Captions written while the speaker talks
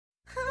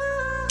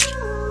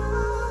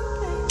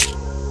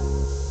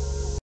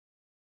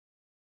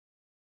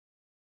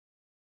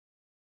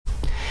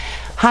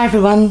Hi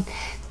everyone,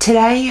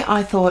 today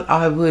I thought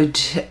I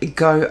would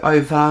go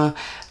over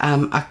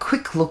a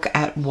quick look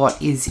at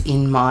what is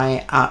in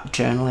my art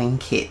journaling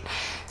kit.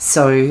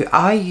 So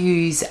I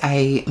use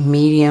a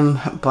medium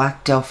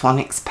black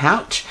Delphonics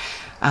pouch.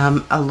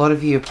 A lot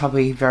of you are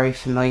probably very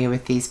familiar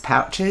with these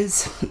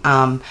pouches.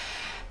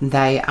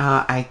 They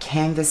are a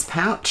canvas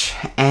pouch,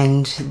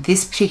 and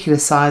this particular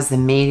size, the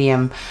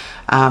medium,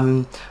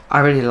 I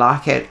really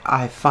like it.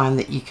 I find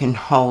that you can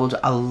hold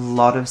a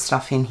lot of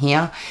stuff in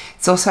here.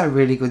 It's also a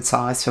really good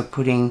size for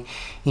putting,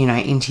 you know,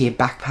 into your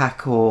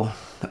backpack or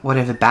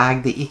whatever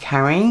bag that you're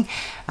carrying,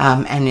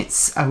 and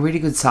it's a really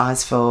good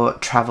size for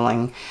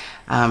traveling,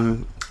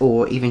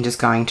 or even just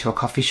going to a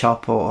coffee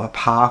shop or a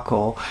park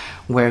or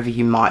wherever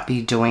you might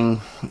be doing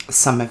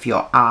some of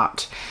your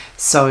art.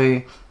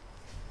 So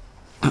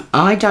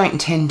I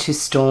don't tend to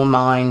store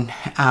mine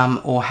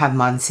or have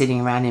mine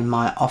sitting around in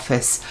my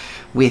office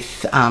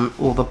with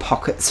all the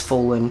pockets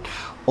full and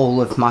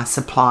all of my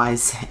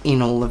supplies in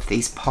all of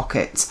these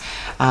pockets,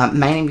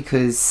 mainly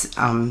because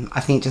I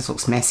think it just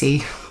looks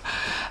messy.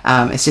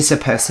 It's just a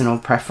personal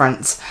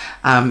preference,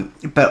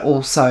 but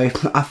also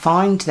I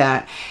find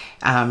that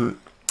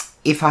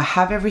if I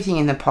have everything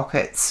in the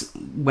pockets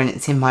when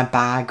it's in my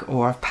bag,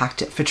 or I've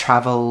packed it for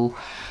travel,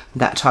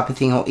 that type of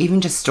thing, or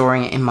even just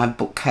storing it in my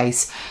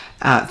bookcase,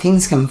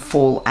 things can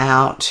fall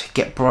out,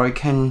 get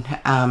broken.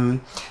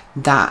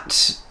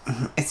 That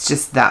it's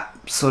just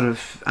that sort of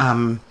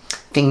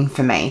thing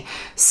for me.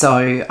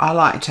 So I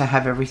like to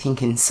have everything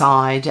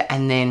inside,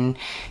 and then,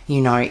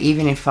 you know,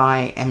 even if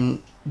I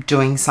am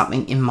doing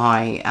something in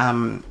my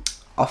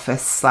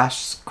office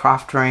slash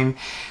craft room,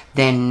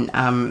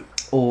 then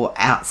or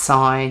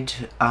outside,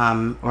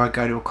 or I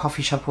go to a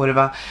coffee shop or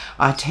whatever,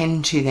 I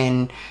tend to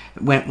then,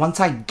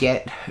 once I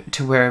get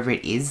to wherever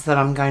it is that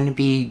I'm going to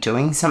be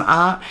doing some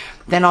art,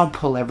 then I'll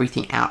pull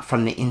everything out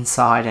from the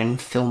inside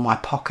and fill my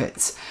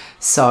pockets.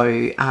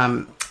 So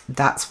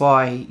that's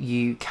why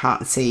you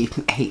can't see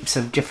heaps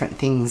of different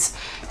things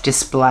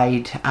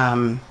displayed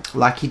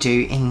like you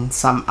do in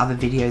some other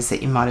videos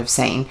that you might have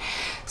seen.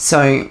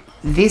 So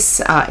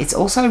this it's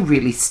also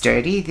really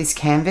sturdy, this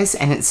canvas,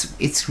 and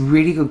it's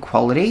really good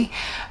quality,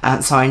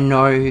 so I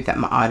know that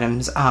my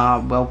items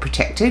are well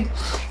protected.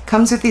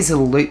 Comes with these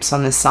little loops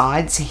on the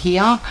sides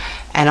here,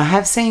 and I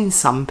have seen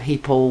some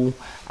people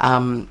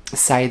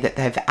say that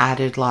they've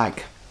added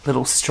like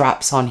little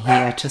straps on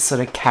here to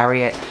sort of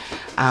carry it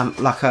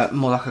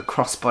more like a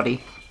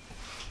crossbody,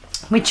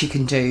 which you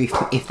can do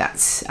if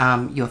that's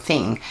your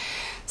thing.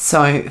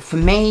 So for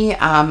me,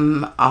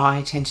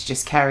 I tend to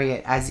just carry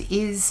it as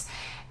is,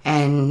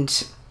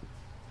 and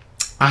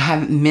I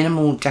have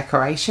minimal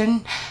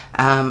decoration.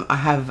 I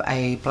have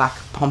a black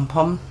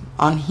pom-pom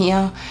on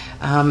here,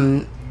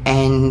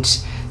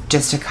 and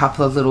just a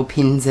couple of little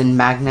pins and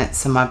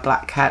magnets, and my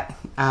Black Cat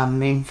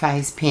moon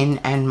phase pin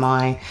and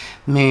my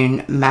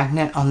moon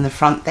magnet on the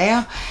front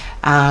there.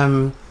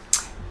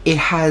 It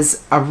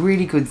has a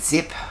really good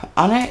zip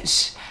on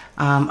it.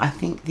 I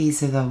think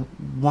these are the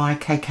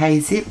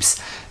YKK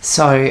zips,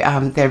 so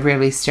they're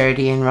really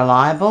sturdy and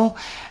reliable,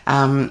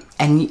 and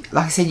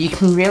like I said, you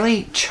can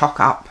really chock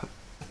up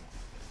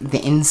the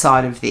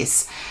inside of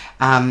this,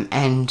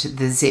 and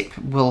the zip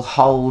will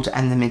hold,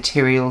 and the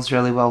material's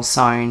really well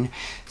sewn,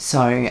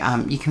 so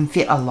you can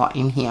fit a lot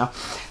in here.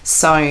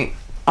 So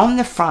on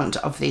the front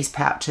of these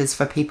pouches,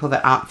 for people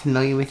that aren't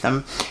familiar with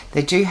them,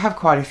 they do have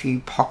quite a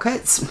few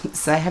pockets.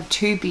 So they have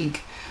two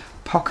big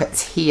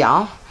pockets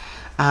here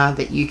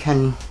that you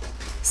can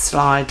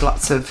slide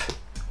lots of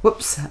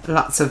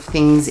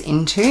things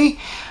into.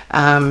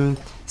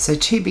 So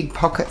two big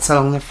pockets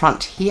along the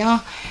front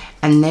here,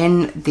 and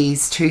then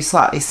these two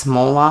slightly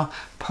smaller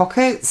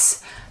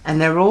pockets,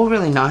 and they're all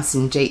really nice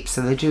and deep,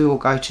 so they do all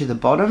go to the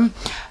bottom,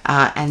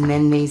 and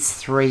then these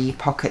three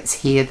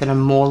pockets here that are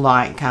more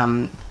like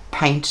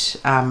paint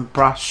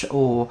brush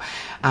or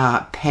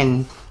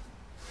pen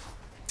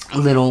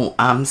little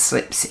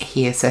slips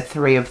here, so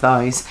three of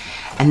those.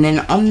 And then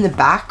on the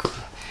back,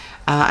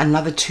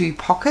 another two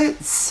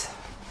pockets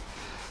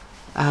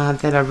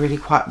that are really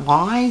quite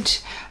wide,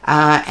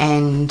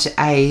 and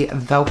a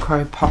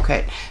Velcro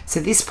pocket. So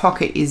this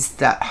pocket is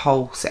that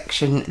whole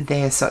section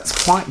there, so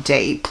it's quite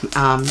deep,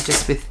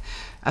 just with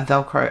a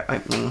Velcro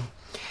opening.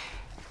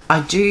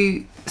 I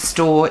do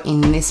store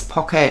in this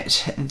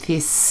pocket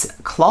this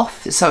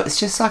cloth, so it's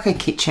just like a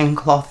kitchen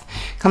cloth,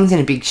 comes in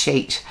a big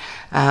sheet,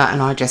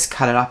 and I just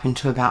cut it up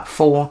into about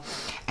 4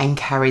 and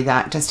carry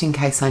that just in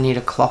case I need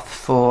a cloth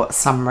for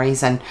some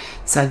reason.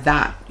 So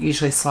that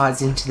usually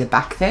slides into the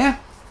back there.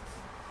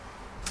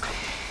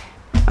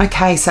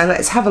 Okay, so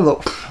let's have a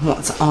look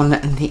what's on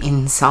the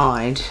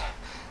inside.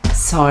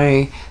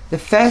 So the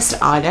first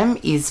item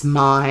is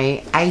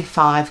my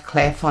A5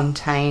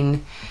 Clairefontaine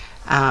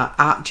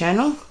art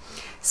journal.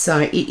 So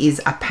it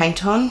is a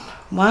paint on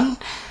one,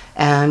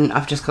 and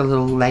I've just got a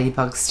little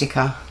ladybug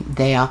sticker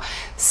there.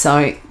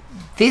 So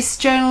this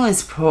journal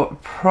is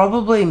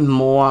probably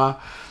more,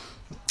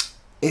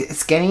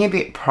 it's getting a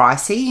bit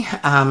pricey.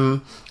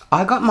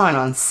 I got mine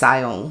on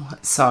sale,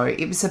 so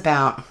it was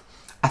about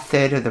a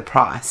third of the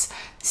price.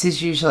 This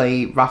is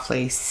usually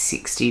roughly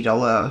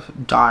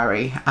 $60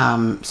 diary,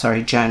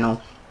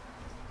 journal.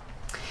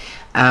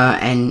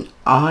 And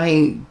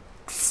I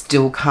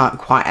still can't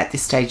quite at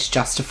this stage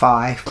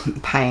justify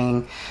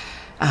paying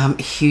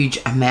huge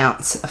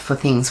amounts for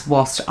things,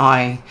 whilst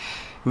I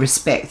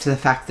respect the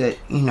fact that,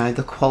 you know,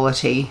 the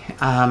quality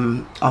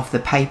of the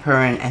paper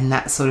and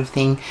that sort of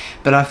thing.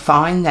 But I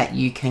find that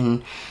you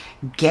can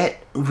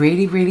get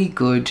really, really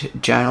good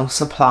journal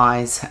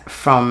supplies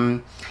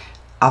from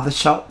other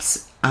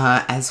shops,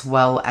 as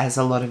well as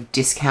a lot of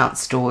discount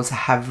stores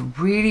have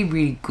really,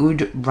 really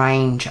good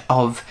range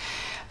of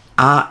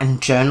art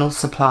and journal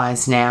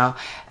supplies now,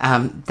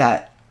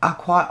 that are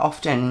quite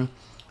often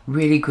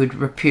really good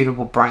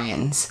reputable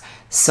brands.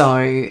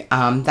 So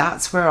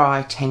that's where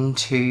I tend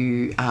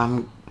to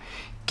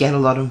get a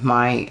lot of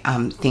my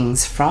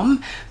things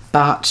from.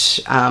 But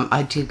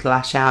I did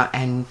lash out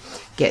and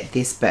get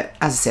this, but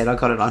as I said, I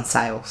got it on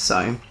sale.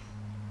 So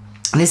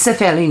this is a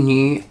fairly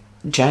new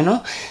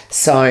journal,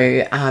 so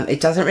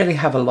it doesn't really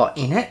have a lot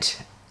in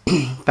it,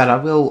 but I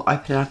will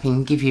open it up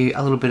and give you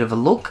a little bit of a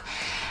look.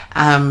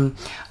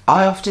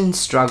 I often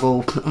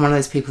struggle, I'm one of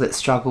those people that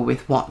struggle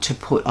with what to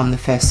put on the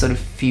first sort of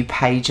few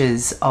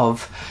pages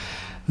of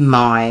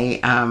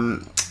my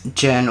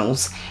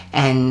journals.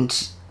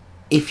 And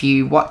if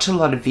you watch a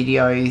lot of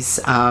videos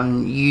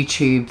on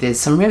YouTube, there's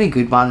some really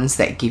good ones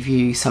that give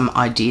you some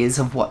ideas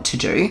of what to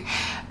do.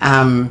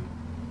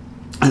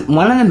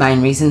 One of the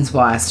main reasons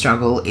why I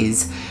struggle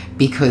is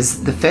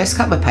because the first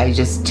couple of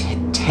pages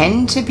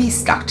tend to be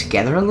stuck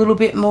together a little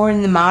bit more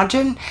in the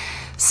margin.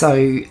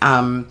 So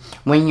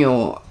when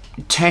you're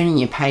turning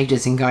your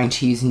pages and going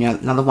to use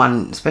another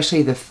one,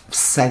 especially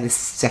say the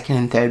second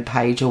and third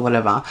page or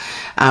whatever,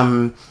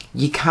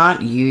 you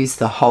can't use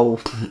the whole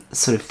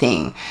sort of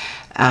thing,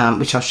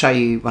 which I'll show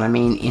you what I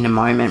mean in a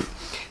moment.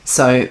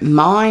 So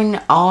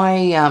mine,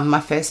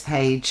 my first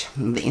page,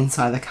 the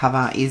inside of the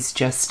cover, is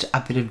just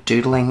a bit of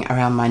doodling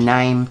around my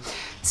name.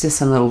 It's just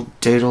some little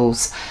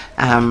doodles.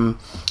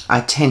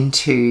 I tend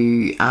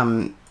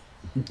to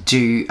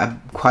do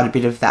quite a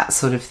bit of that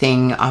sort of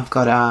thing. I've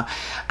got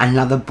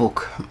another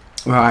book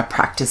where I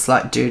practice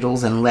like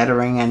doodles and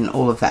lettering and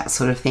all of that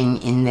sort of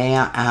thing in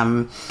there.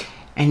 And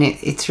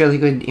it's really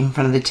good in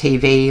front of the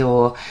TV,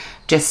 or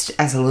just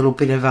as a little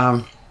bit of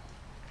a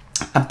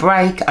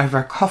break over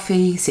a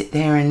coffee, sit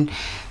there and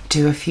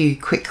do a few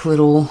quick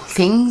little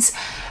things.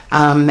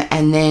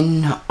 And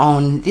then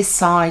on this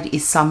side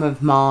is some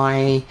of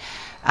my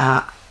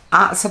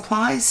art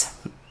supplies.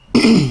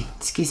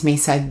 Excuse me.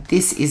 So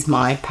this is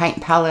my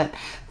paint palette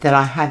that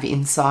I have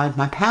inside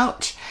my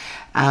pouch.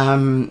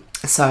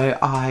 So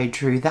I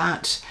drew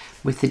that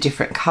with the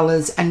different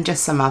colors and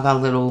just some other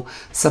little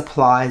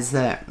supplies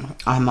that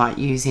I might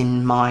use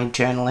in my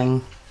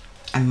journaling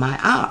and my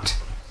art.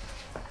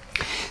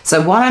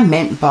 So what I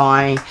meant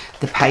by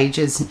the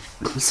pages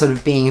sort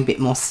of being a bit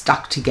more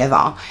stuck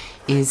together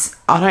is,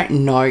 I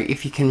don't know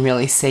if you can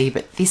really see,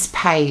 but this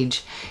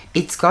page,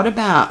 it's got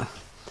about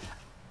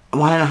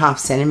 1.5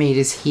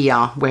 centimeters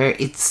here where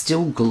it's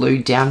still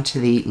glued down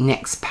to the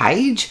next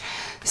page.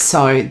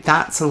 So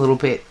that's a little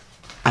bit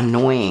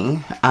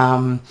annoying.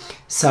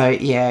 So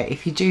yeah,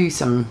 if you do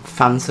some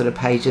fun sort of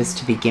pages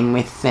to begin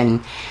with,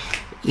 then,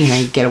 you know,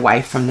 you get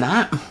away from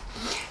that.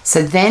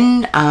 So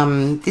then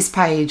this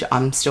page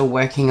I'm still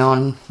working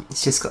on.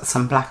 It's just got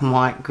some black and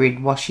white grid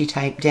washi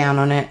tape down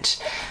on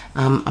it.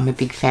 I'm a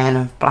big fan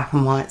of black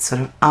and white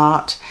sort of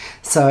art,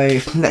 so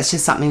that's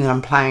just something that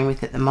I'm playing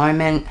with at the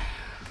moment.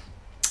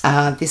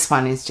 This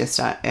one is just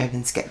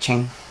urban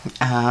sketching,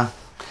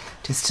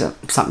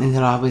 something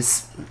that I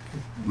was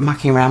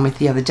mucking around with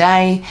the other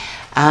day.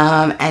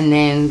 And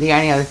then the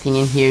only other thing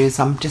in here is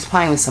I'm just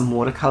playing with some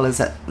watercolors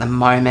at the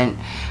moment,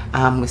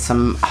 with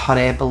some hot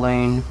air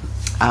balloon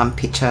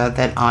picture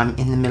that I'm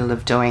in the middle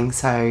of doing.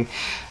 So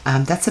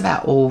that's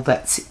about all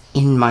that's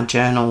in my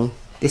journal,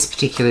 this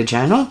particular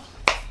journal.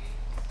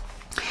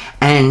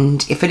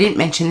 And if I didn't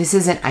mention, this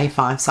is an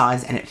A5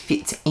 size and it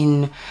fits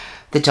in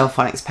the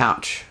Delphonics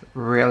pouch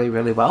really,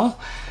 really well.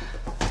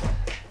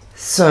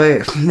 So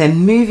then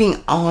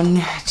moving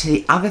on to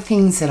the other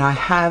things that I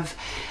have,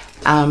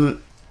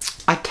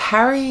 I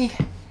carry,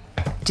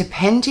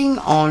 depending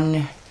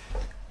on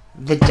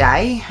the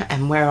day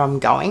and where I'm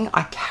going,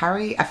 I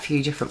carry a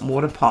few different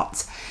water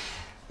pots.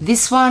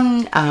 This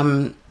one,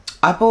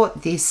 I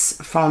bought this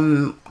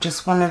from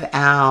just one of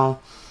our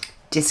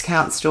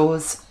discount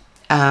stores,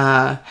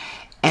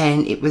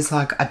 and it was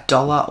like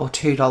 $1 or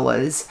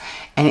 $2,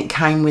 and it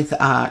came with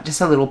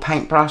just a little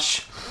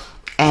paintbrush,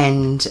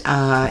 and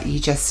you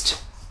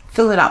just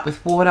fill it up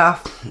with water,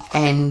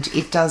 and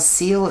it does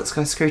seal. It's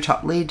got a screw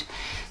top lid,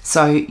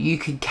 so you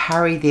could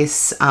carry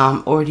this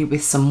already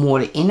with some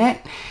water in it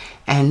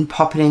and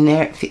pop it in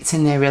there. It fits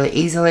in there really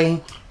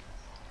easily,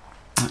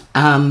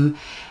 and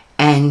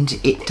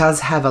it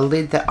does have a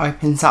lid that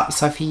opens up,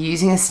 so if you're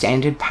using a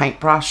standard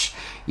paintbrush,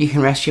 you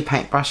can rest your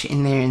paintbrush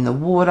in there in the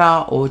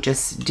water, or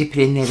just dip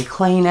it in there to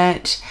clean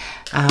it,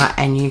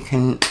 and you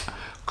can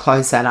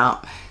close that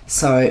up.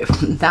 So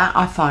that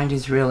I find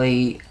is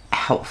really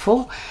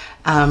helpful.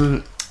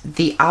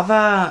 the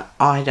other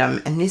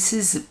item, and this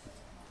is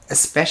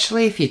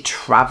especially if you're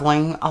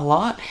traveling a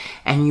lot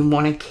and you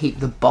want to keep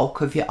the bulk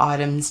of your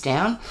items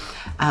down.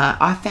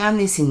 I found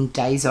this in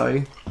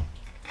Diaso.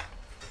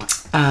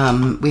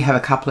 We have a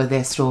couple of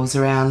their stores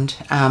around,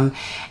 and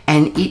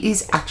it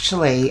is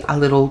actually a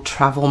little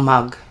travel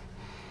mug,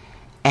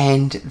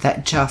 and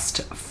that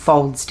just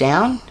folds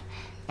down,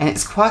 and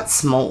it's quite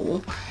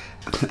small,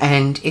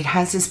 and it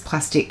has this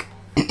plastic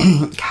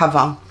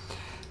cover.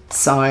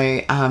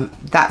 So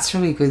that's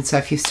really good. So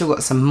if you've still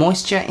got some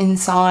moisture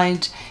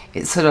inside,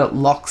 it sort of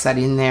locks that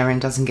in there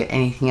and doesn't get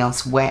anything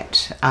else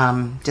wet,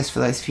 just for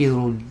those few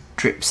little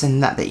drips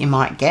and that you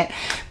might get.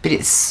 But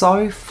it's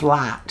so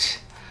flat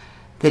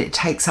that it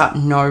takes up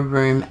no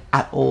room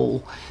at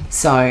all.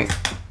 So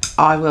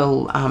I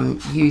will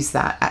use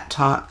that at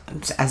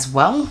times as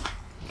well.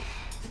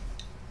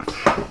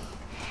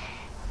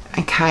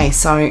 Okay,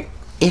 so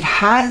it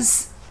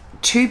has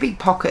two big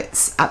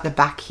pockets at the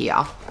back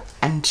here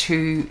and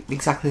two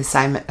exactly the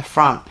same at the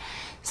front.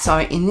 So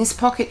in this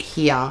pocket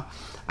here,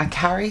 I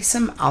carry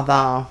some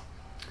other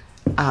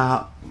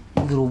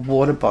little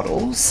water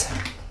bottles.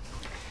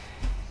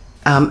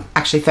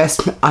 Actually,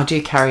 first I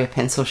do carry a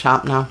pencil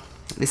sharpener.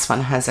 This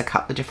one has a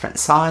couple of different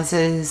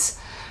sizes.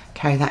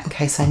 Carry that in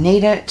case I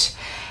need it.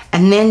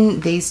 And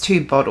then these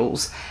two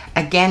bottles.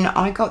 Again,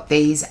 I got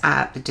these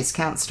at the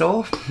discount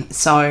store.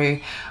 So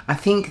I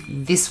think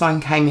this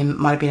one came in,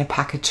 might have been a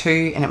pack of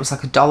 2, and it was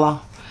like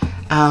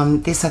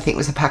 $1. This I think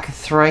was a pack of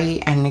 3,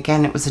 and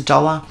again it was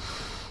 $1.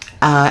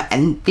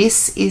 And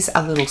this is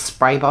a little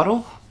spray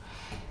bottle.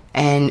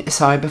 And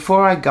so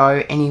before I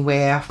go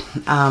anywhere,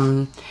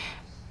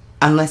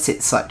 unless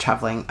it's like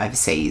traveling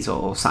overseas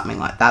or something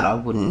like that, I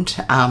wouldn't.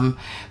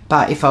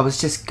 But if I was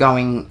just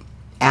going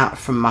out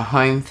from my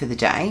home for the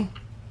day,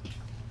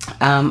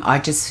 I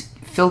just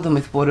fill them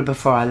with water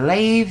before I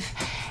leave.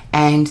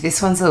 And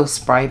this one's a little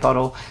spray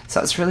bottle, so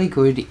it's really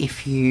good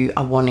if you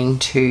are wanting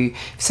to,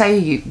 say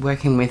you're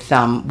working with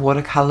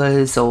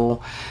watercolors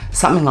or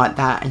something like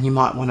that, and you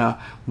might want to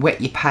wet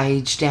your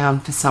page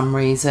down for some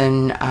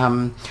reason,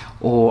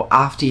 or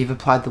after you've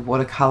applied the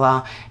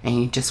watercolor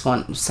and you just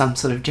want some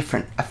sort of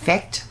different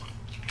effect.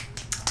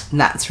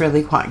 That's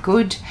really quite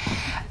good.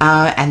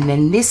 And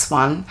then this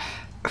one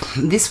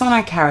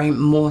I carry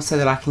more so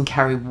that I can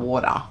carry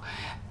water.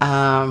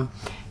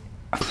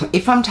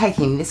 If I'm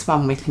taking this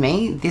one with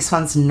me, this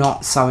one's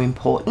not so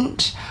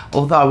important,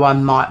 although I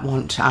might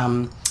want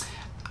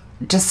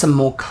just some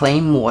more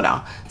clean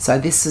water. So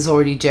this is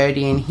already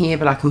dirty in here,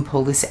 but I can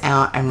pull this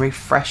out and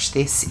refresh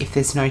this if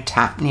there's no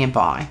tap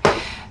nearby.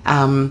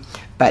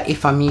 But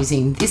if I'm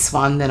using this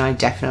one, then I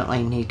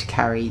definitely need to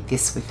carry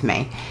this with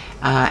me.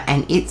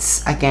 And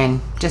it's,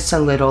 again, just a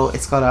little,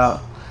 it's got a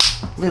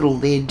little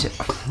lid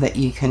that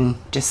you can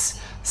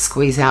just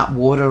squeeze out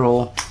water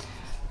or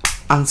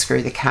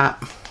unscrew the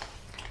cap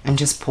and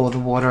just pour the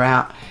water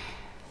out.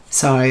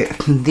 So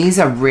these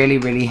are really,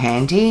 really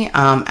handy.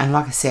 And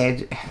like I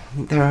said,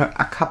 there are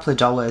a couple of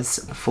dollars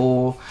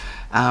for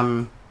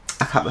a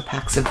couple of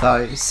packs of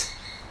those.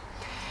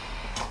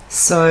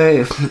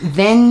 So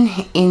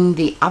then in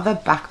the other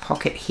back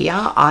pocket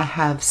here, I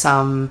have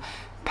some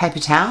paper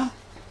towel,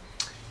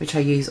 which I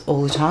use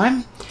all the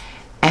time,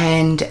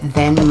 and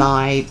then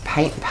my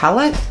paint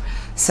palette.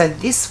 So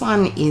this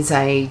one is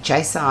a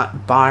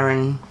Diaso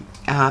Byron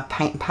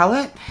paint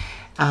palette.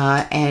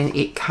 And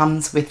it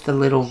comes with the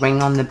little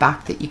ring on the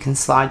back that you can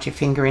slide your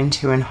finger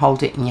into and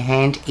hold it in your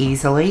hand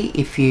easily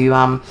if you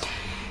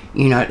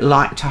you know,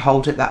 like to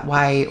hold it that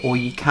way, or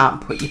you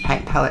can't put your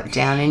paint palette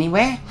down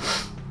anywhere.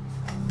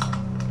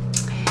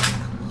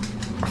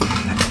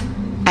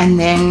 And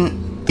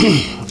then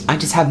I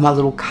just have my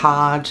little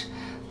card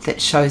that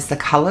shows the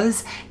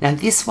colors. Now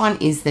this one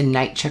is the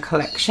Nature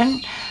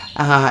collection,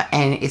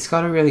 and it's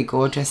got a really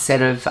gorgeous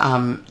set of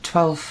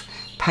 12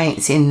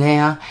 paints in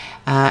there,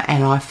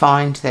 and I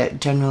find that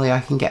generally I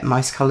can get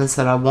most colors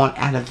that I want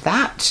out of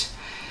that.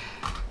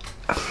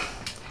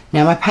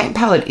 Now my paint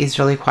palette is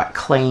really quite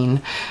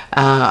clean,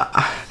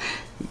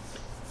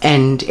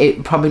 and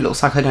it probably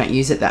looks like I don't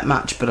use it that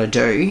much, but I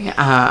do.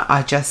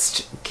 I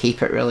just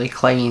keep it really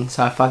clean.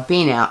 So if I've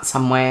been out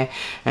somewhere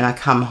and I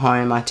come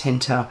home, I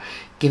tend to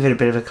give it a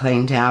bit of a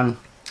clean down,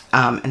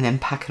 and then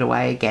pack it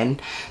away again.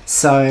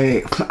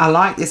 So I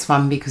like this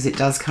one because it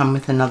does come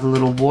with another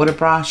little water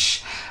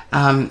brush.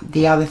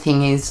 The other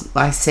thing is,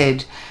 like I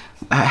said,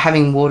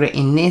 having water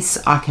in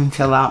this, I can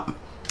fill up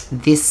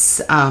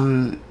this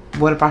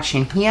water brush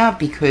in here,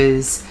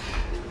 because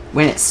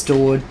when it's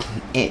stored,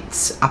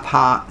 it's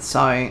apart,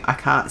 so I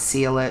can't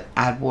seal it,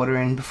 add water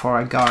in before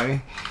I go.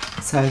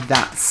 So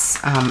that's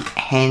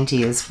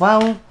handy as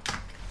well.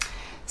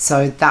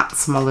 So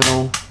that's my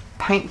little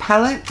paint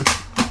palette.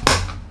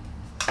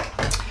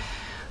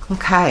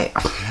 Okay,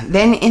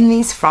 then in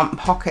these front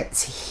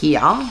pockets here,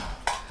 I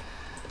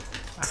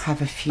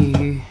have a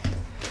few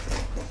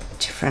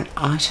different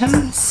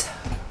items.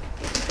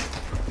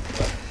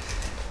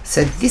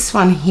 So this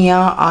one here,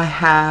 I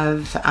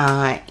have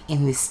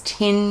in this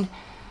tin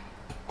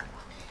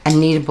a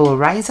kneadable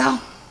eraser,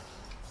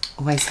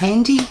 always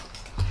handy.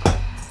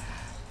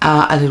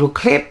 a little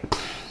clip,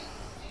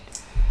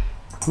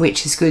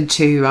 which is good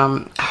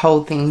to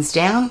hold things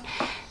down.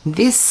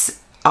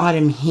 This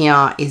item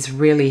here is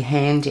really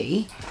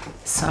handy,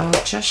 so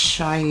I'll just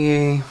show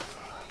you.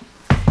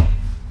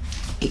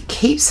 It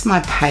keeps my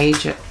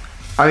page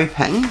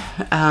open.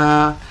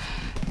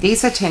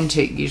 These I tend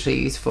to usually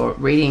use for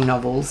reading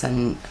novels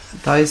and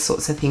those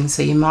sorts of things,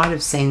 so you might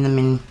have seen them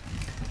in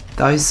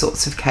those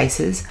sorts of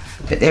cases,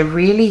 but they're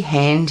really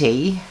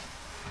handy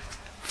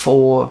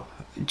for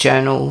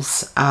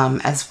journals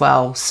as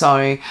well.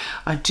 So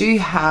I do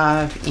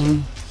have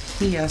in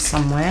here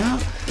somewhere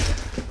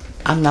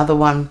another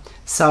one,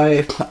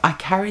 so I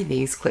carry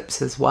these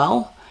clips as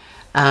well,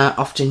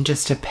 often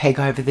just to peg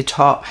over the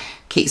top,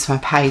 keeps my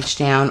page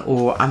down,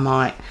 or I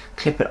might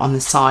clip it on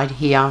the side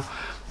here.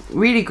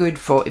 Really good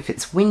for if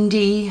it's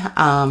windy,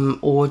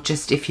 or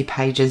just if your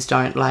pages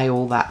don't lay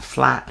all that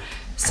flat.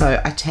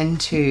 So I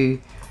tend to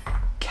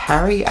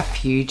carry a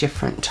few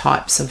different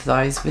types of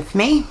those with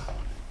me.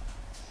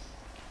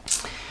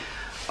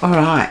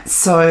 Alright,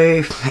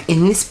 so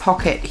in this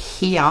pocket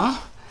here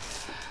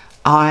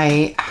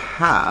I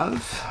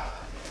have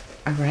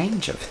a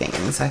range of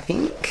things, I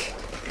think.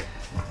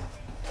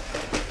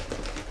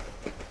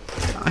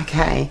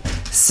 Okay,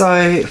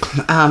 so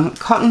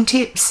cotton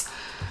tips,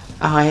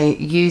 I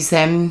use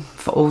them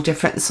for all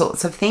different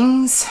sorts of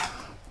things.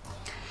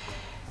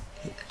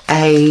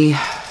 A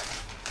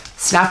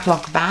snap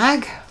lock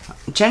bag,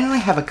 generally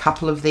have a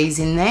couple of these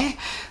in there,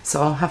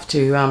 so I'll have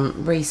to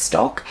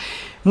restock.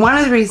 One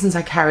of the reasons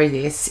I carry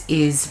this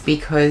is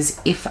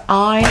because if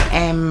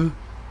I've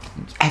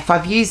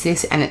used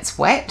this and it's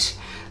wet,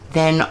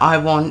 then I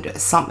want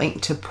something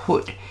to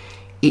put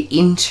it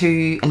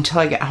into until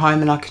I get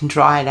home and I can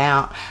dry it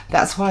out.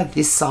 That's why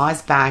this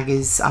size bag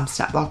is,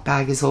 snap lock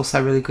bag is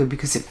also really good,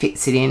 because it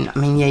fits it in. I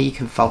mean, yeah, you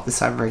can fold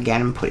this over again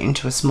and put it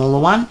into a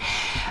smaller one.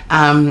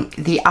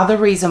 The other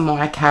reason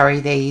why I carry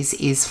these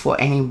is for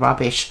any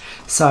rubbish.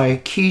 So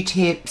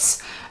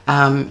Q-tips,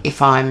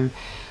 if I'm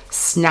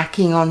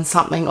snacking on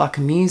something like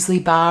a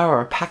muesli bar or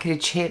a packet of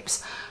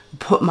chips,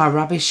 put my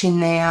rubbish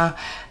in there.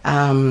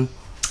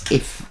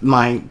 If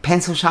my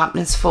pencil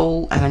sharpener's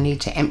full and I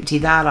need to empty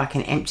that, I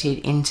can empty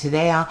it into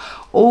there.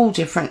 All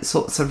different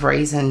sorts of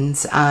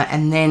reasons.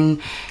 And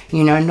then,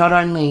 you know, not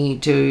only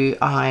do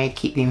I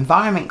keep the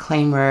environment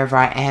clean wherever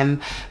I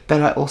am,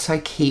 but I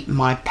also keep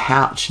my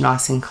pouch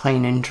nice and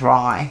clean and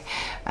dry.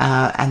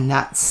 And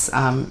that's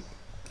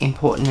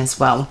important as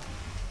well.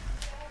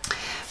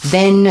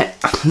 Then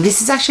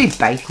this is actually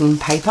baking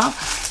paper.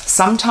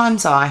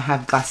 Sometimes I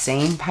have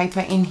glassine paper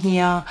in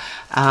here,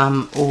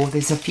 or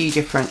there's a few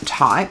different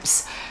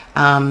types.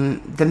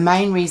 The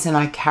main reason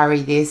I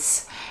carry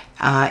this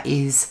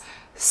is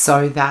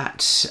so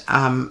that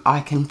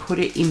I can put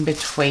it in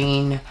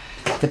between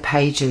the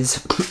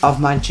pages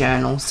of my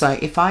journal. So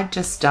if I'd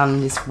just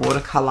done this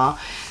watercolour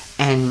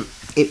and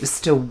it was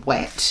still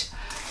wet,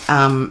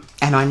 and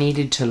I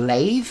needed to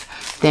leave,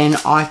 then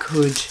I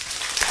could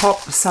pop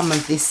some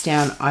of this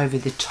down over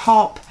the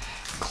top,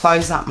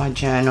 close up my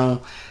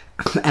journal,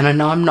 and I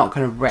know I'm not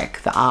going to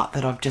wreck the art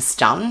that I've just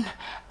done,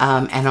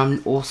 and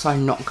I'm also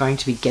not going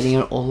to be getting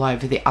it all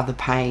over the other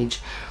page.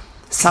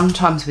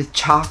 Sometimes with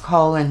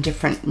charcoal and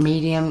different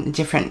medium,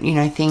 different, you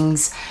know,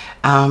 things,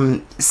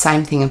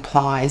 same thing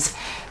applies.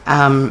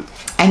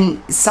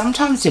 And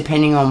sometimes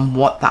depending on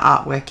what the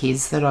artwork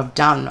is that I've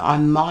done, I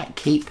might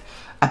keep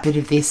a bit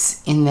of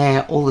this in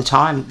there all the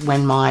time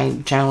when my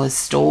journal is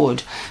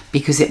stored,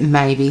 because it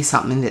may be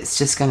something that's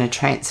just going to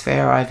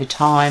transfer over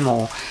time,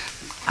 or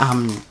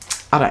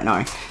I don't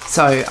know.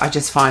 So I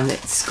just find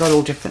that it's got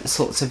all different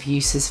sorts of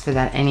uses for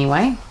that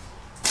anyway.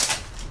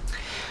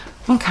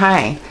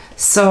 Okay,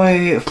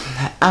 so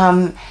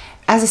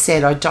as I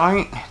said, I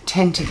don't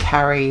tend to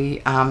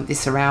carry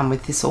this around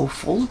with this all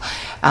full,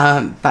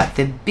 but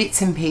the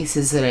bits and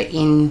pieces that are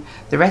in,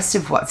 the rest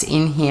of what's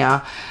in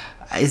here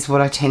is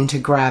what I tend to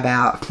grab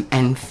out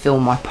and fill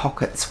my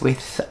pockets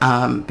with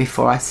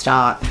before I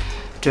start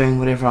doing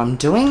whatever I'm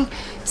doing.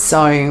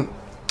 So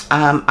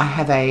I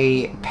have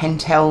a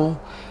Pentel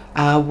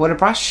water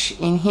brush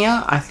in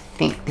here. I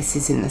think this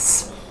is in the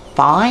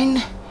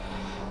spine,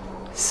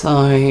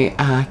 so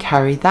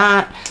carry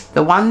that.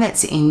 The one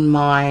that's in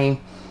my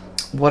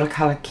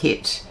watercolor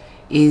kit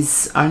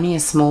is only a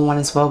small one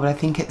as well, but I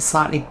think it's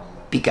slightly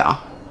bigger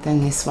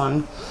than this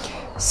one,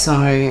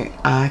 so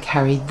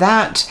carry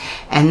that.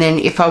 And then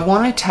if I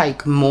want to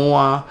take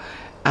more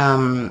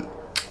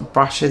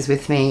brushes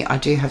with me, I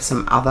do have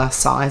some other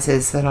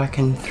sizes that I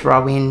can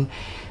throw in.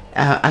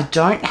 I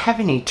don't have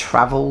any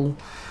travel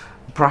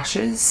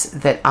brushes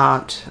that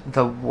aren't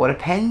the water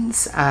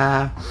pens.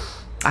 I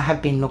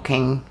have been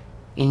looking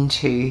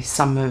into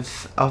some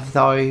of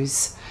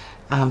those,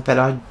 but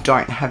I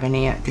don't have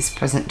any at this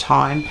present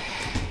time.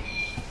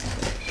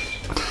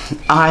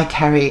 I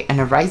carry an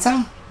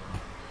eraser.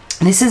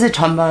 This is a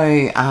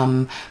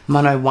Tombow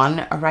Mono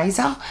 1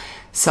 eraser.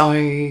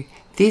 So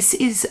this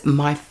is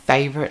my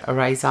favorite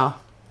eraser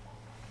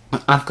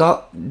I've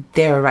got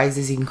their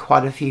erasers in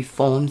quite a few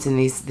forms, and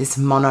there's this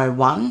mono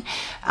one,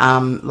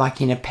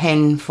 like in a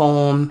pen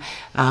form,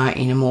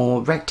 in a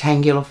more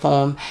rectangular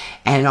form,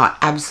 and I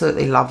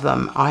absolutely love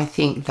them. I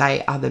think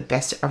they are the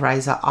best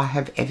eraser I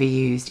have ever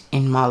used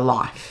in my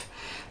life.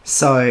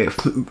 So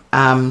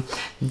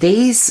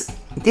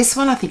this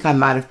one I think I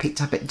might have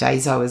picked up at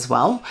Diaso as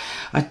well.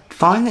 I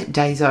find that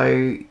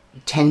Diaso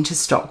tend to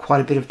stock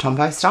quite a bit of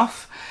Tombow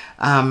stuff,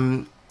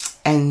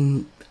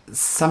 and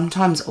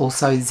sometimes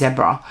also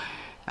Zebra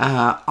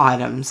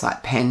items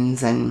like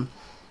pens and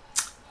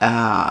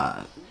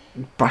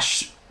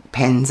brush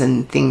pens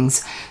and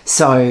things.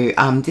 So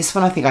this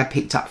one I think I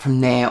picked up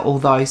from there,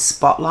 although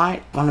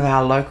Spotlight, one of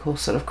our local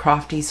sort of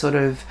crafty sort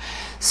of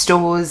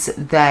stores,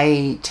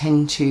 they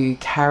tend to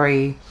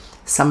carry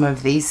some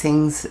of these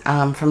things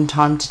from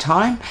time to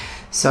time.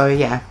 So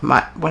yeah,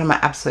 one of my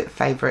absolute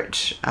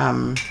favourite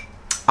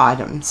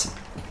items.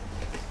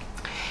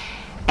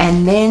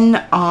 And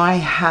then I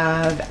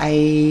have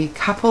a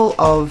couple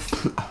of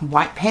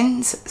white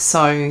pens.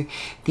 So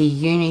the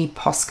Uni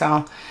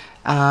Posca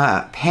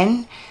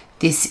pen.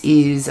 This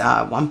is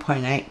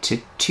 1.8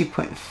 to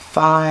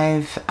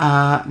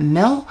 2.5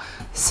 mil.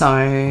 So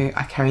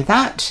I carry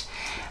that,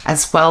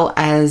 as well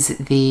as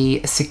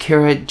the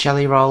Sakura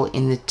Jelly Roll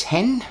in the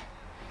 10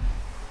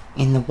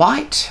 in the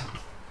white.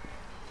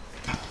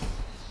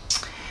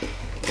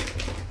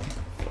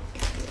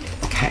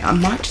 Okay, I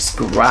might just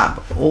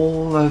grab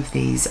all of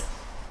these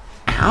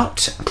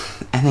out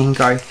and then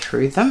go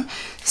through them.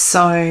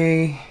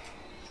 So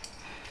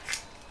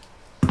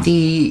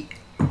the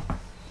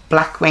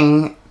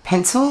Blackwing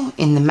pencil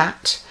in the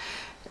matte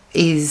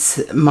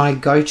is my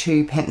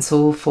go-to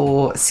pencil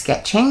for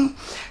sketching.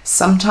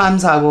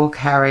 Sometimes I will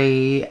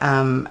carry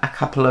a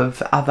couple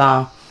of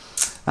other,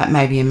 like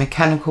maybe a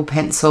mechanical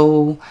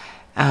pencil,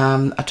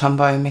 a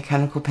Tombow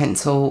mechanical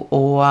pencil,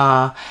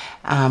 or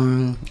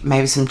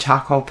maybe some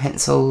charcoal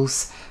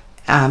pencils,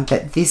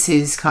 but this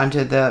is kind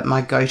of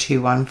my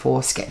go-to one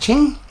for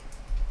sketching.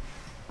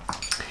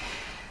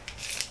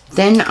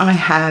 Then I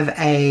have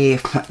a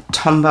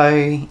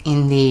Tombow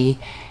in the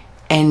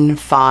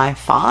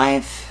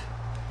N55,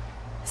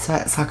 so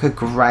it's like a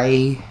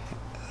grey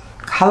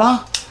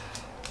colour,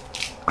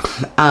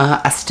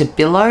 a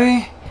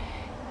Stabilo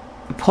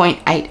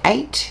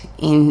 0.88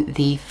 in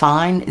the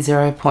fine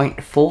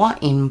 0.4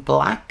 in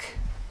black.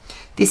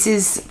 This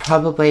is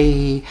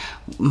probably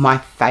my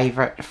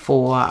favourite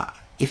for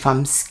if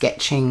I'm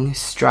sketching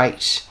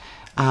straight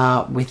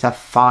with a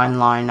fine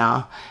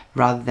liner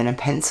rather than a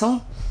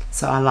pencil,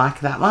 so I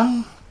like that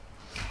one.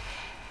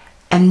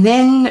 And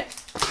then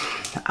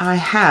I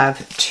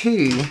have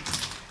two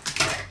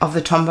of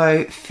the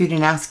Tombow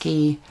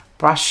Fudanowski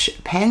brush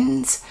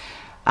pens,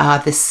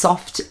 the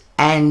soft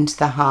and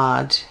the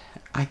hard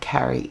I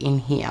carry in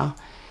here.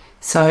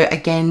 So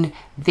again,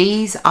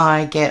 these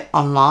I get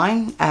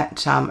online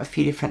at a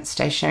few different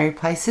stationery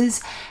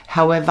places.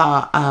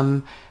 However,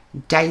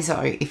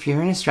 Diaso, if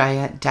you're in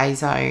Australia,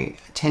 Diaso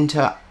tend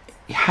to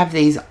have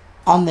these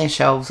on their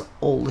shelves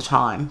all the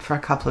time for a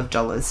couple of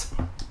dollars.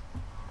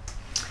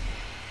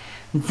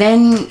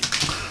 Then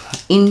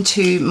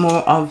into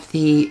more of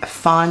the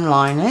fine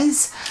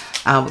liners.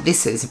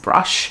 This is a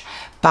brush,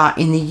 but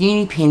in the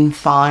Unipin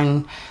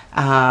fine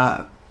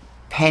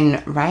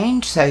pen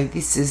range. So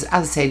this is,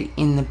 as I said,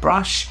 in the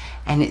brush,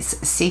 and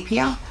it's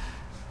sepia.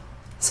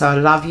 So I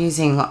love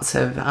using lots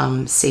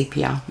of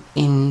sepia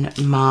in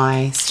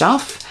my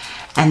stuff.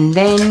 And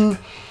then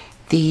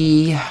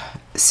the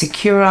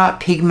Sakura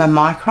Pigma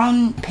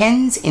Micron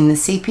pens in the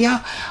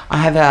sepia. I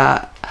have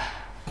a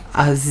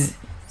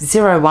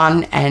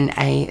 01 and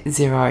a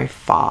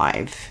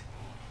 05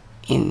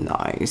 in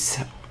those.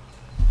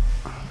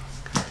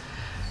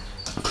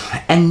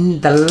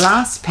 And the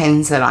last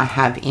pens that I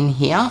have in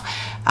here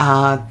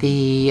are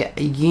the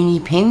Uni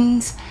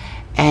pens,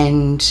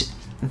 and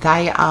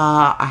they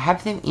are, I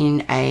have them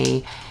in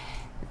a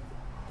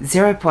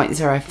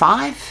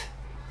 0.05,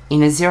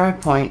 in a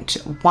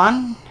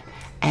 0.1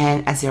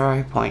 and a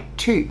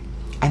 0.2,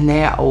 and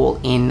they're all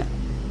in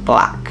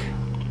black.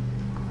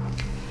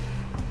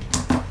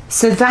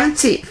 So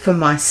that's it for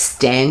my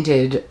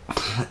standard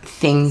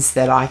things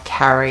that I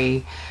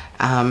carry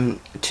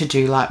to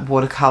do like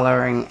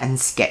watercoloring and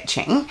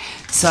sketching.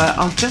 So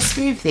I'll just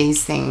move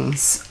these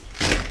things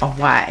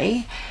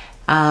away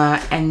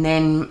and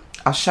then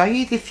I'll show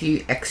you the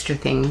few extra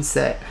things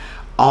that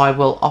I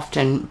will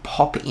often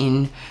pop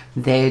in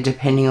there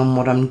depending on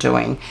what I'm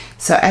doing.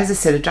 So as I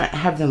said, I don't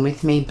have them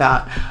with me,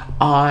 but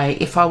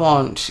if I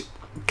want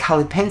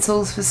coloured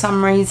pencils for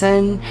some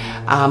reason,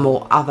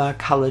 or other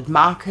coloured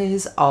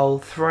markers, I'll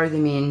throw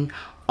them in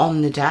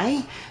on the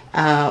day,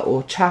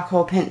 or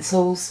charcoal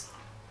pencils.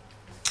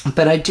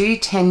 But I do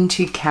tend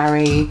to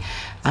carry,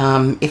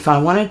 if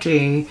I want to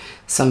do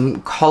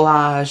some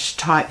collage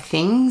type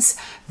things,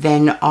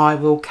 then I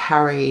will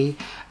carry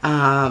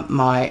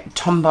my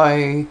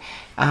Tombow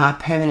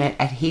permanent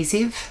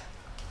adhesive.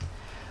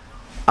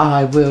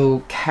 I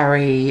will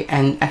carry,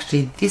 and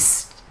actually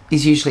this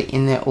is usually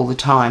in there all the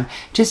time,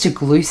 just a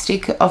glue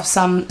stick of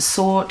some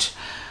sort.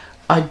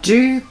 I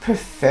do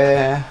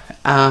prefer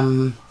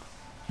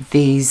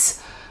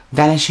these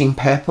Vanishing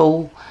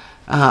Purple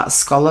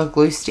Scholar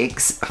glue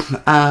sticks,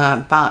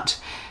 but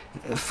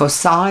for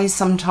size,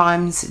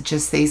 sometimes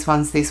just these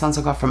ones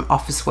I got from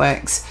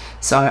Officeworks.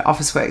 So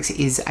Officeworks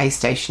is a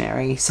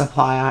stationery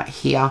supplier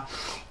here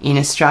in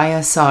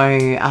Australia, so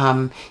you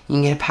can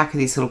get a pack of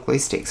these little glue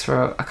sticks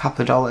for a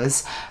couple of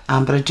dollars,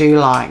 but I do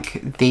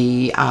like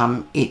the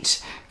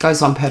it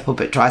goes on purple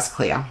but dries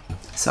clear,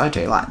 so I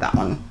do like that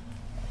one.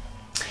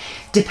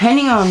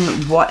 Depending on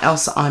what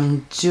else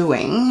I'm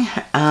doing,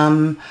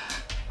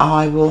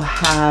 I will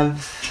have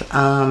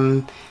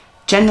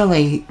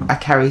generally I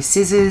carry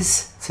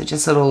scissors, so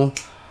just little,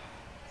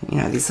 you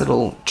know, these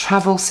little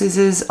travel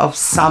scissors of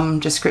some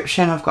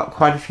description. I've got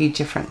quite a few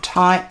different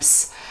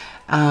types,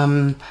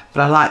 but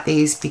I like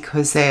these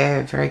because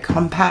they're very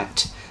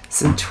compact.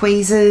 Some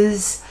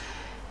tweezers.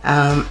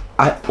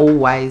 I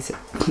always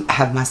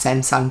have my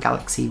Samsung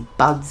Galaxy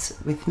Buds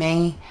with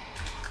me,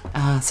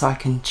 so I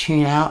can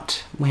tune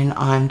out when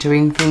I'm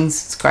doing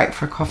things. It's great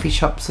for a coffee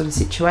shop sort of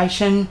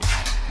situation.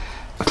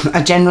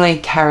 I generally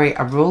carry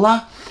a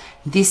ruler.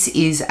 This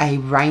is a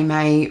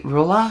Raymay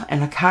ruler,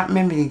 and I can't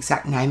remember the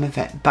exact name of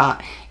it,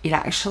 but it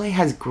actually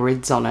has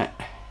grids on it.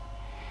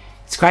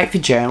 It's great for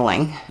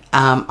journaling.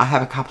 I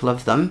have a couple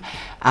of them,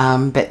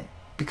 but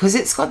because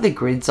it's got the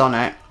grids on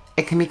it,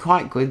 it can be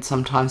quite good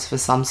sometimes for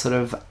some sort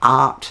of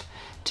art,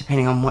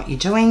 depending on what you're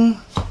doing.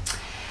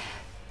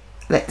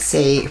 Let's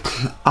see,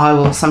 I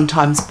will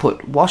sometimes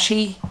put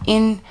washi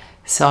in,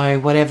 so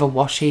whatever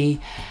washi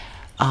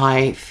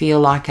I feel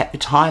like at the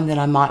time that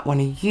I might want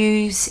to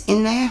use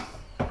in there.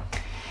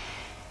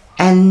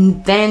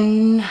 And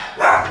then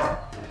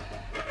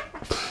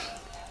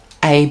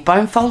a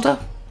bone folder,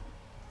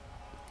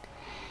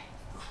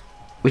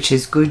 which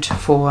is good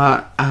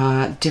for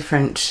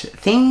different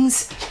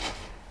things.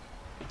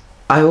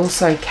 I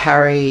also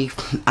carry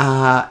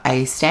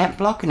a stamp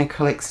block, an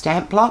acrylic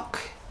stamp block,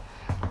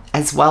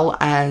 as well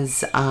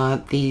as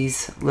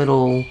these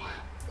little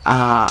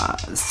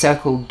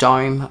circle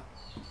dome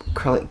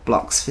acrylic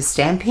blocks for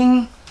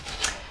stamping.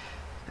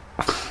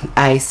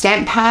 A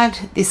stamp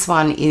pad. This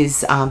one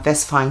is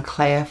Vesifying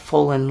Claire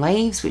Fallen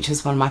Leaves, which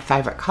is one of my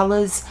favourite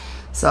colours,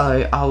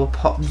 so I will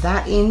pop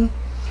that in,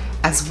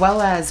 as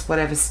well as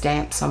whatever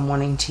stamps I'm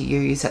wanting to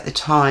use at the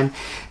time.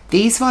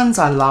 These ones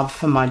I love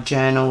for my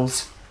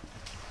journals,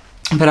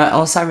 but I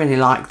also really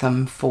like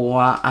them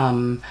for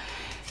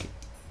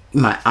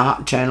my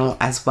art journal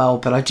as well,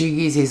 but I do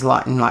use these a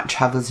lot in like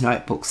travelers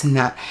notebooks and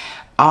that.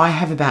 I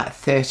have about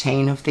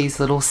 13 of these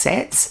little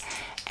sets,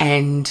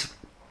 and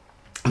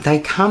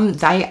they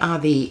are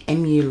the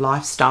MU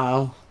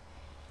Lifestyle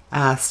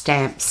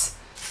stamps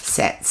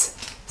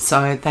sets,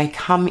 so they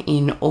come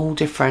in all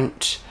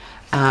different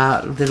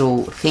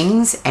little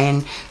things,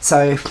 and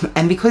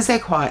because they're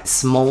quite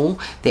small,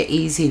 they're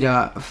easy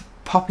to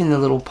pop in the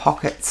little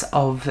pockets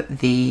of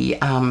the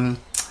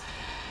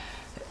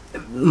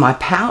my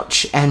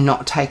pouch and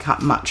not take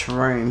up much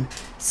room.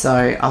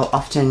 So I'll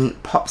often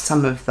pop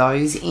some of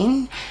those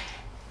in.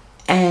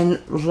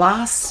 And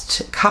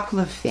last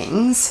couple of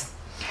things,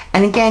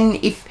 and again,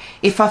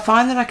 if I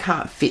find that I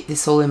can't fit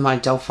this all in my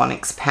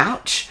Delphonics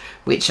pouch,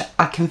 which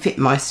I can fit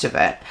most of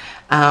it,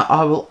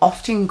 I will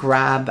often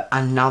grab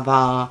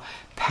another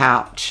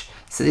pouch.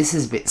 So this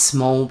is a bit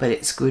small, but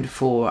it's good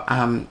for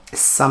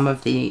some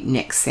of the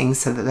next things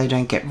so that they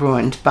don't get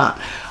ruined. But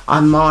I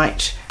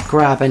might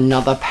grab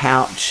another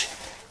pouch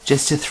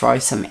just to throw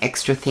some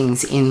extra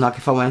things in, like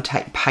if I want to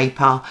take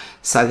paper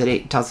so that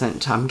it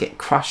doesn't get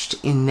crushed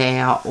in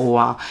there,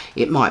 or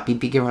it might be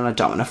bigger and I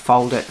don't want to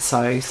fold it.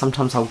 So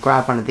sometimes I'll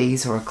grab one of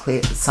these or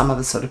some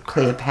other sort of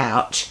clear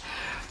pouch,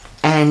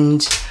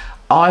 and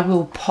I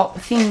will pop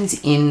things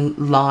in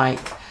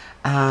like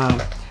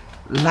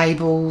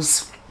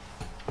labels,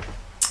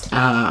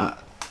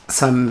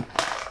 some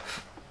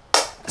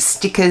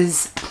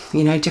stickers,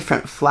 you know,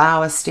 different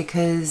flower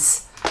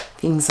stickers,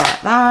 things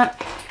like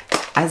that,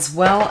 as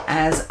well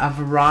as a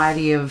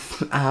variety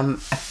of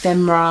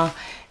ephemera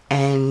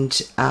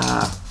and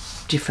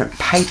different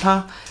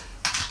paper.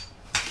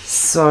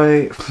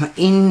 So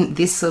in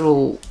this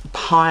little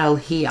pile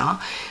here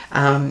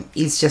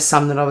is just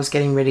some that I was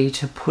getting ready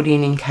to put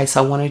in case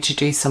I wanted to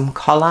do some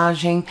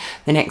collaging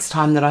the next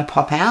time that I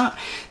pop out.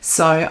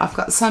 So I've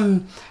got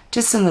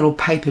just some little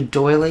paper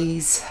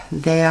doilies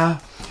there,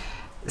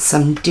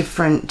 some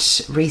different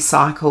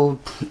recycled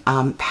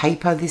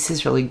paper. This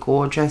is really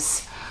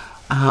gorgeous,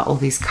 all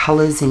these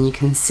colors, and you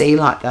can see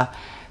like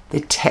the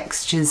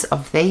textures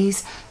of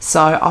these. So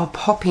I'll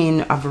pop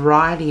in a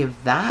variety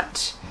of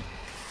that,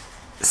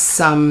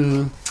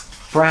 some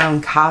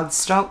brown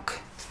cardstock,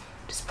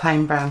 just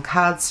plain brown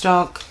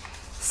cardstock,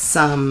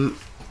 some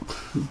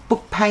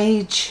book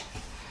page,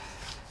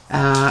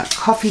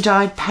 coffee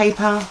dyed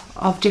paper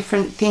of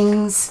different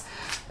things.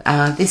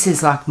 This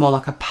is like more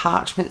like a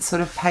parchment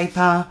sort of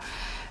paper.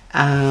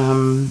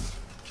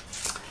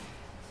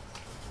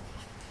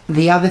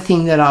 The other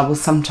thing that I will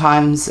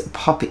sometimes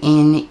pop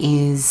in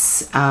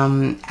is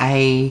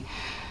a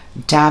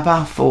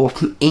dabber for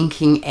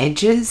inking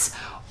edges,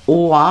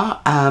 or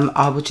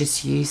I will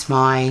just use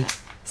my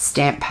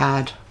stamp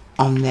pad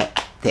on the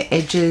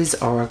edges,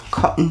 or a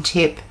cotton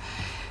tip.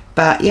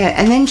 But yeah,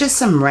 and then just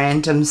some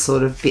random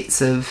sort of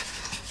bits of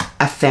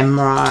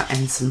ephemera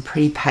and some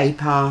pretty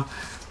paper,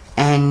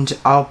 and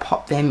I'll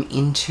pop them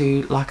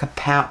into like a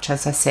pouch,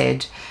 as I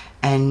said,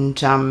 and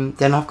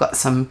then I've got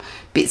some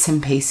bits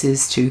and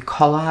pieces to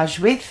collage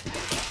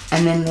with.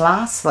 And then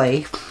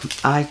lastly,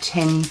 I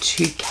tend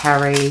to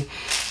carry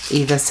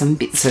either some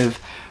bits of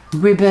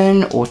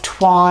ribbon or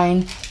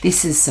twine.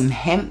 This is some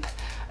hemp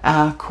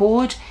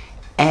cord,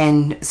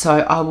 and so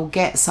I will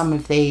get some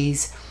of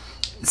these,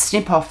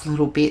 snip off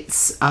little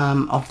bits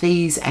of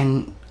these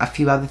and a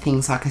few other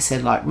things, like I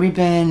said, like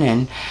ribbon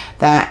and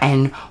that,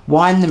 and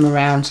wind them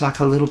around like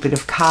a little bit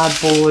of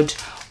cardboard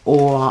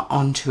or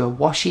onto a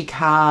washi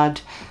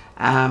card,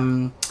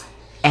 and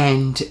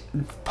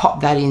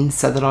pop that in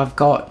so that I've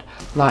got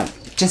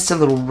like just a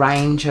little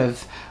range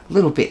of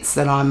little bits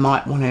that I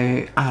might want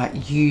to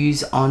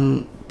use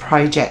on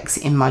projects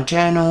in my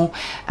journal.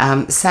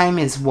 Same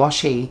as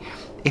washi,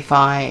 if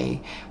I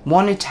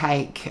want to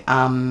take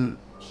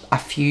a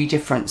few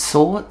different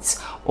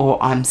sorts,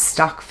 or I'm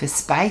stuck for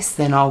space,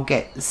 then I'll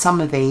get some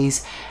of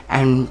these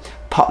and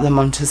pop them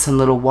onto some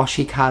little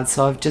washi cards.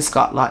 So I've just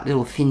got like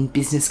little thin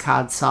business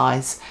card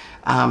size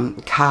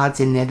cards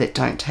in there that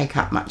don't take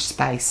up much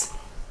space.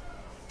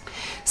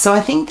 So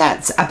I think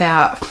that's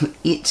about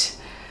it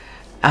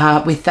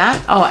with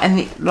that. Oh,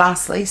 and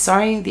lastly,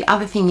 sorry, the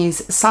other thing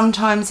is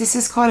sometimes this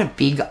is quite a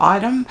big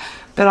item,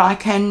 but I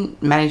can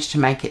manage to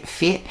make it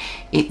fit.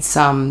 It's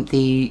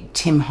the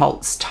Tim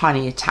Holtz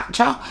tiny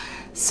attacher.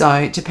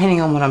 So depending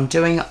on what I'm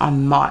doing, I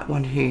might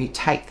want to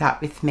take that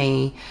with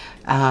me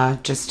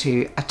just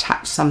to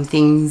attach some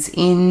things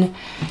in.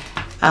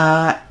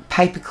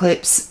 Paper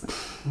clips,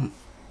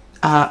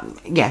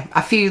 yeah,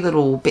 a few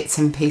little bits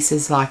and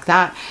pieces like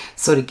that,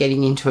 sort of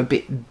getting into a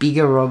bit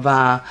bigger of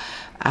a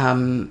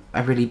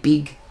really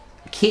big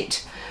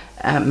kit.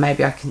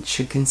 Maybe I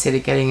should consider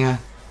getting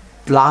a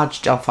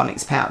large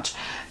Delphonics pouch,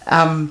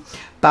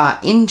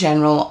 but in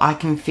general I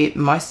can fit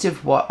most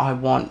of what I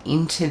want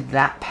into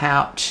that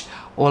pouch,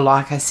 or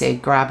like I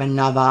said, grab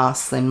another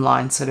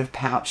slimline sort of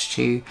pouch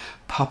to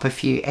pop a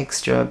few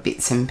extra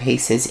bits and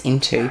pieces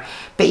into.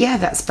 But yeah,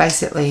 that's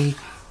basically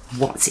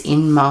what's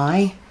in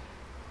my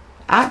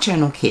art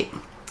journal kit.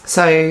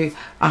 So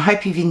I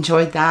hope you've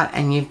enjoyed that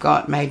and you've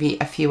got maybe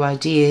a few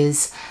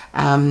ideas.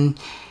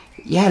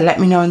 Yeah, let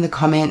me know in the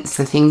comments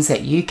the things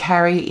that you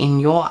carry in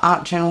your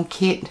art journal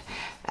kit,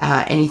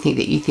 anything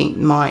that you think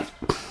might,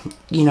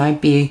 you know,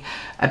 be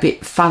a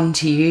bit fun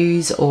to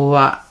use,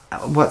 or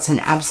what's an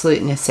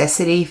absolute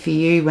necessity for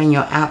you when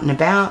you're out and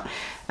about,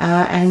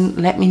 and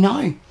let me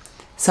know.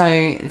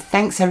 So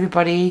thanks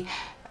everybody,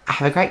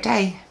 have a great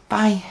day,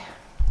 bye.